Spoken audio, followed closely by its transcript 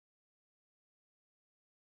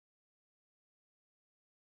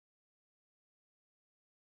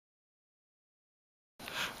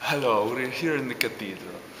Hello, we're here in the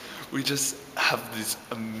cathedral. We just have this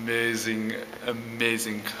amazing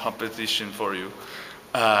competition for you.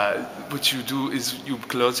 What you do is you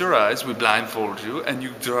close your eyes, we blindfold you, and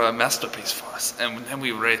you draw a masterpiece for us, and then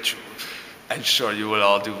we rate you. I'm sure you will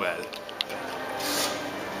all do well.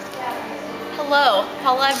 Hello,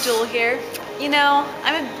 Paula Abdul here. You know,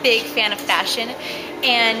 I'm a big fan of fashion,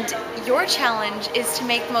 and your challenge is to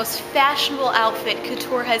make the most fashionable outfit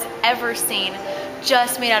Couture has ever seen,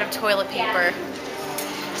 just made out of toilet paper.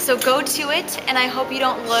 So go to it, and I hope you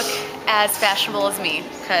don't look as fashionable as me,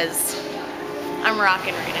 because I'm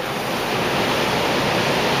rocking right now.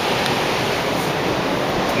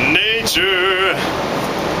 Nature!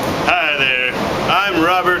 Hi there, I'm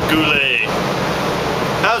Robert Goulet.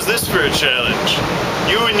 How's this for a challenge?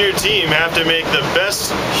 You and your team have to make the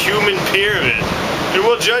best human pyramid, and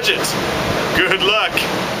we'll judge it. Good luck!